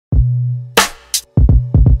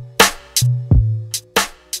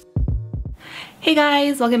Hey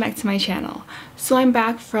guys, welcome back to my channel. So I'm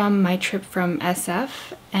back from my trip from SF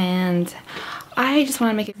and I just want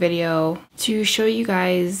to make a video to show you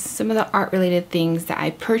guys some of the art related things that I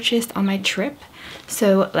purchased on my trip.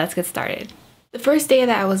 So let's get started. The first day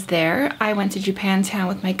that I was there, I went to Japantown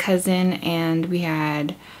with my cousin and we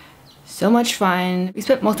had so much fun. We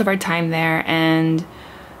spent most of our time there and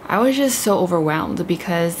I was just so overwhelmed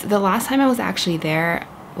because the last time I was actually there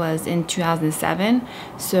was in 2007.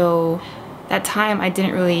 So that time I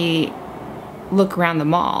didn't really look around the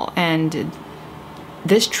mall, and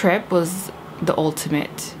this trip was the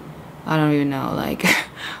ultimate. I don't even know, like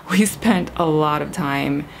we spent a lot of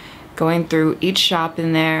time going through each shop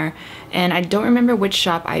in there, and I don't remember which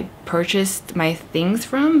shop I purchased my things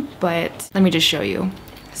from, but let me just show you.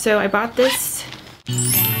 So I bought this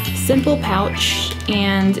simple pouch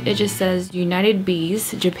and it just says United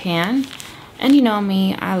Bees Japan. And you know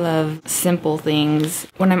me, I love simple things.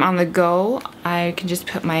 When I'm on the go, I can just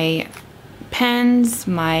put my pens,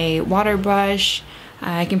 my water brush,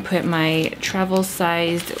 I can put my travel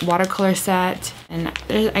sized watercolor set, and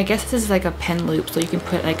I guess this is like a pen loop, so you can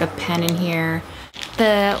put like a pen in here.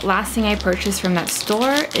 The last thing I purchased from that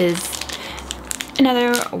store is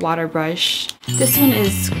another water brush. This one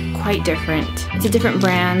is quite different. It's a different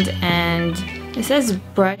brand and it says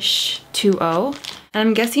brush 2.0. And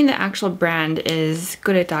I'm guessing the actual brand is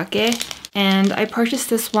g.e.t.o. And I purchased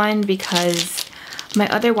this one because my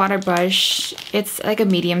other water brush, it's like a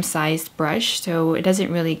medium-sized brush, so it doesn't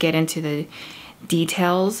really get into the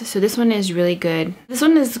details. So this one is really good. This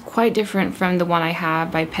one is quite different from the one I have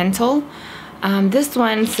by Pentel. This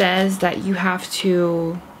one says that you have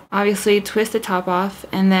to obviously twist the top off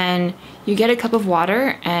and then you get a cup of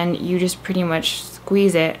water and you just pretty much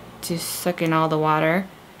squeeze it to suck in all the water.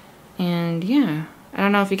 And yeah. I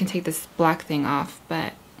don't know if you can take this black thing off,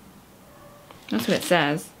 but that's what it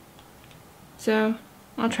says. So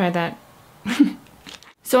I'll try that.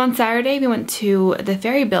 So on Saturday we went to the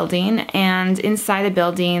ferry building, and inside the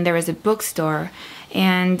building there was a bookstore,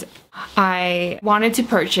 and I wanted to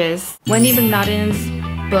purchase Wendy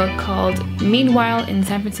McNaughton's book called Meanwhile in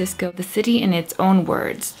San Francisco, The City in Its Own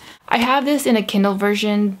Words. I have this in a Kindle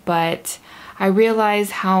version, but I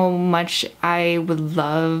realized how much I would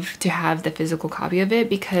love to have the physical copy of it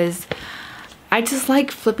because I just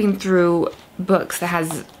like flipping through books that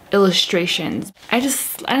has illustrations. I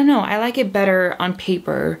don't know, I like it better on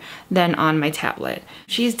paper than on my tablet.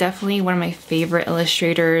 She's definitely one of my favorite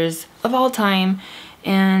illustrators of all time,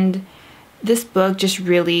 and this book just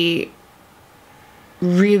really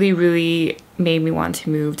made me want to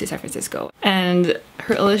move to San Francisco. And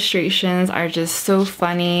her illustrations are just so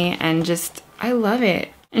funny and just, I love it.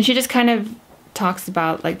 And she just kind of talks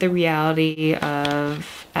about like the reality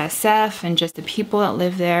of SF and just the people that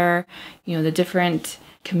live there, you know, the different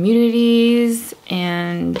communities,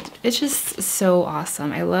 and it's just so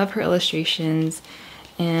awesome. I love her illustrations.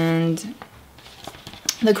 And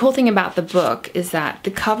the cool thing about the book is that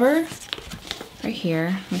the cover, right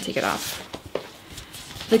here, let me take it off.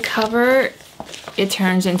 The cover, it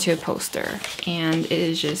turns into a poster and it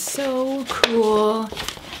is just so cool.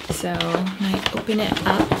 So when I open it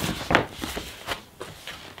up,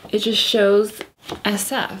 it just shows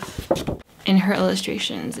SF in her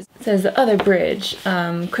illustrations. It says the other bridge,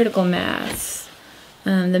 critical mass,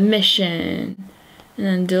 the mission, and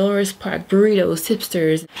then Dolores Park, burritos,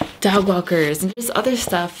 hipsters, dog walkers, and just other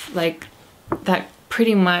stuff like that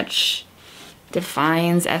pretty much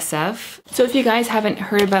defines SF. So if you guys haven't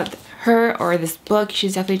heard about her or this book, you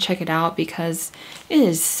should definitely check it out because it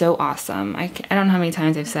is so awesome. I don't know how many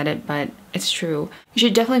times I've said it, but it's true. You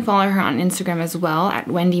should definitely follow her on Instagram as well at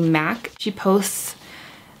Wendy Mac. She posts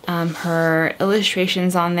her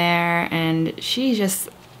illustrations on there, and she's just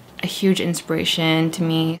a huge inspiration to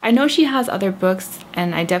me. I know she has other books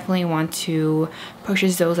and I definitely want to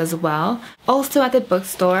purchase those as well. Also at the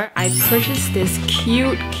bookstore, I purchased this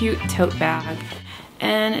cute tote bag,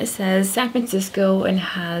 and it says San Francisco and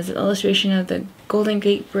has an illustration of the Golden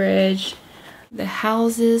Gate Bridge, the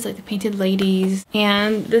houses, like the painted ladies,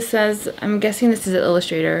 and this says, I'm guessing this is an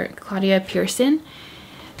illustrator, Claudia Pearson,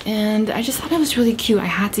 and I just thought it was really cute. I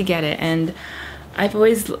had to get it, and I've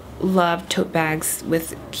always loved tote bags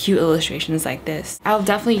with cute illustrations like this. I'll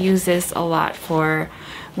definitely use this a lot for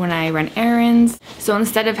when I run errands. So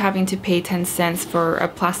instead of having to pay 10 cents for a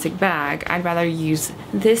plastic bag, I'd rather use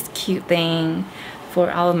this cute thing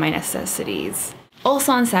for all of my necessities.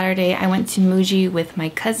 Also on Saturday, I went to Muji with my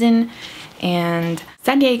cousin, and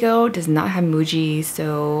San Diego does not have Muji,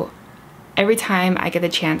 so every time I get the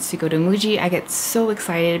chance to go to Muji, I get so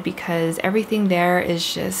excited because everything there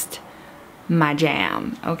is just my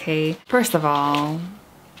jam, okay? First of all,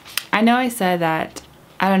 I know I said that,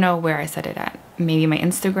 I don't know where I said it at, maybe my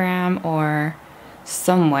Instagram or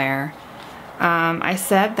somewhere. I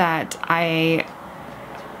said that I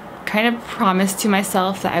kind of promised to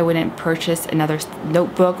myself that I wouldn't purchase another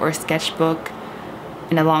notebook or sketchbook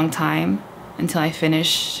in a long time until I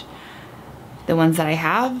finish the ones that I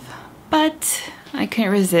have, but I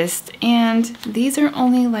couldn't resist, and these are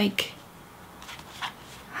only like,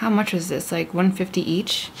 how much was this, like $1.50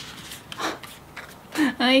 each?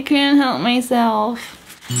 I can't help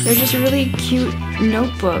myself. They're just really cute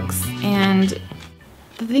notebooks, and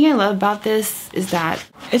the thing I love about this is that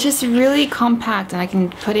it's just really compact and I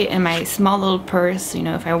can put it in my small little purse, you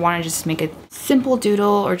know, if I want to just make a simple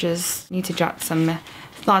doodle or just need to jot some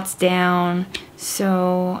thoughts down.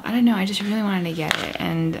 So I don't know, I just really wanted to get it,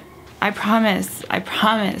 and I promise, or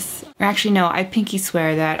actually no, I pinky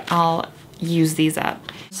swear that I'll use these up.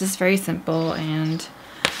 It's just very simple, and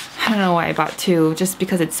I don't know why I bought two, just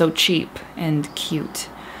because it's so cheap and cute.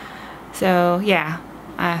 So yeah,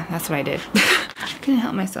 that's what I did. I couldn't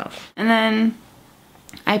help myself. And then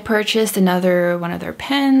I purchased another one of their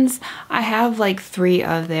pens. I have like 3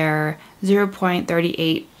 of their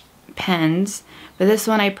 0.38 pens, but this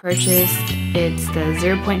one I purchased, it's the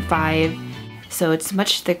 0.5, so it's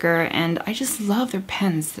much thicker, and I just love their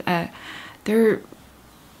pens. They're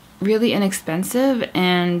really inexpensive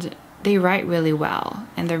and they write really well,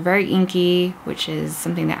 and they're very inky, which is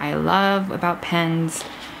something that I love about pens.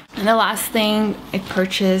 And the last thing I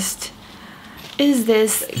purchased is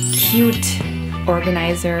this cute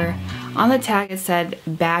organizer. On the tag it said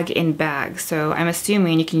bag in bag, so I'm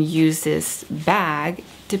assuming you can use this bag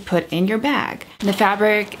to put in your bag. And the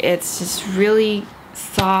fabric, it's just really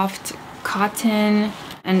soft cotton,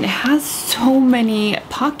 and it has so many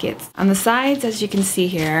pockets. On the sides, as you can see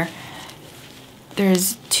here,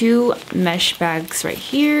 there's 2 mesh bags right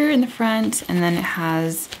here in the front, and then it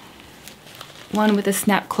has one with a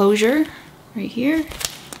snap closure right here,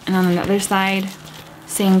 and on the other side,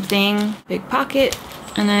 same thing, big pocket,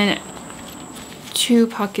 and then 2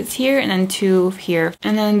 pockets here, and then 2 here.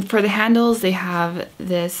 And then for the handles, they have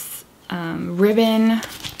this ribbon,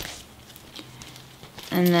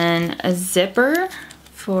 and then a zipper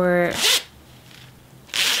for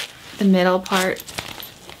the middle part.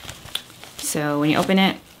 So when you open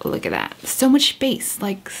it, look at that. So much space,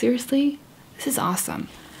 like seriously, this is awesome.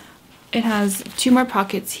 It has 2 more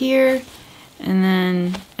pockets here, and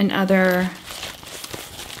then another,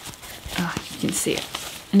 oh, you can see it.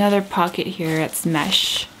 Another pocket here that's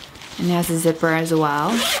mesh, and it has a zipper as well.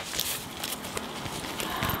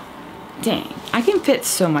 Dang, I can fit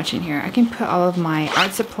so much in here. I can put all of my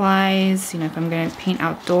art supplies, you know, if I'm gonna paint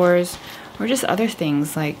outdoors, or just other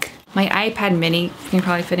things, like my iPad mini can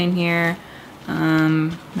probably fit in here.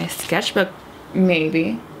 My sketchbook,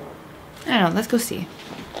 maybe. I don't know, let's go see.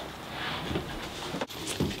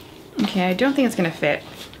 Okay, I don't think it's gonna fit.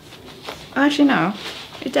 Oh, actually no,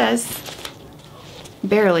 it does.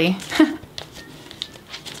 Barely. I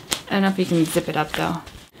don't know if you can zip it up though.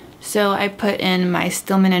 So I put in my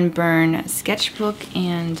Stillman and Burn sketchbook,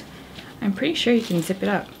 and I'm pretty sure you can zip it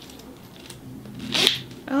up.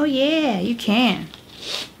 Oh yeah, you can.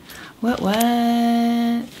 What?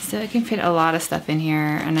 So I can fit a lot of stuff in here,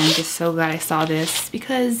 and I'm just so glad I saw this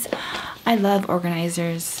because I love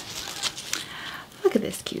organizers. Look at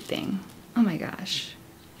this cute thing. Oh my gosh.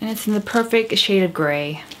 And it's in the perfect shade of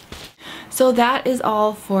gray. So that is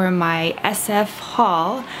all for my SF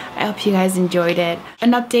haul. I hope you guys enjoyed it.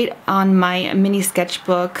 An update on my mini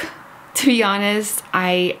sketchbook. To be honest,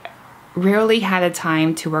 I rarely had a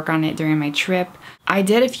time to work on it during my trip. I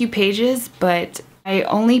did a few pages, but I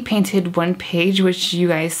only painted 1 page, which you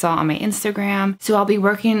guys saw on my Instagram. So I'll be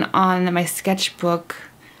working on my sketchbook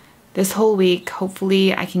this whole week.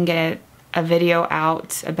 Hopefully I can get a video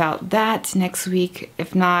out about that next week.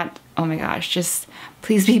 If not, oh my gosh, just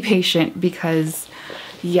please be patient because,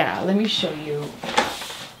 yeah, let me show you.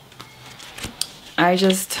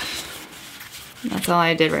 That's all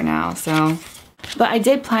I did right now, so. But I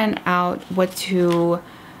did plan out what to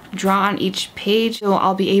draw on each page, so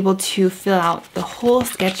I'll be able to fill out the whole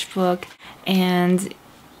sketchbook, and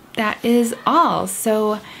that is all.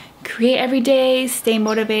 So create every day, stay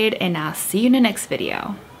motivated, and I'll see you in the next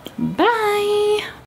video. Bye!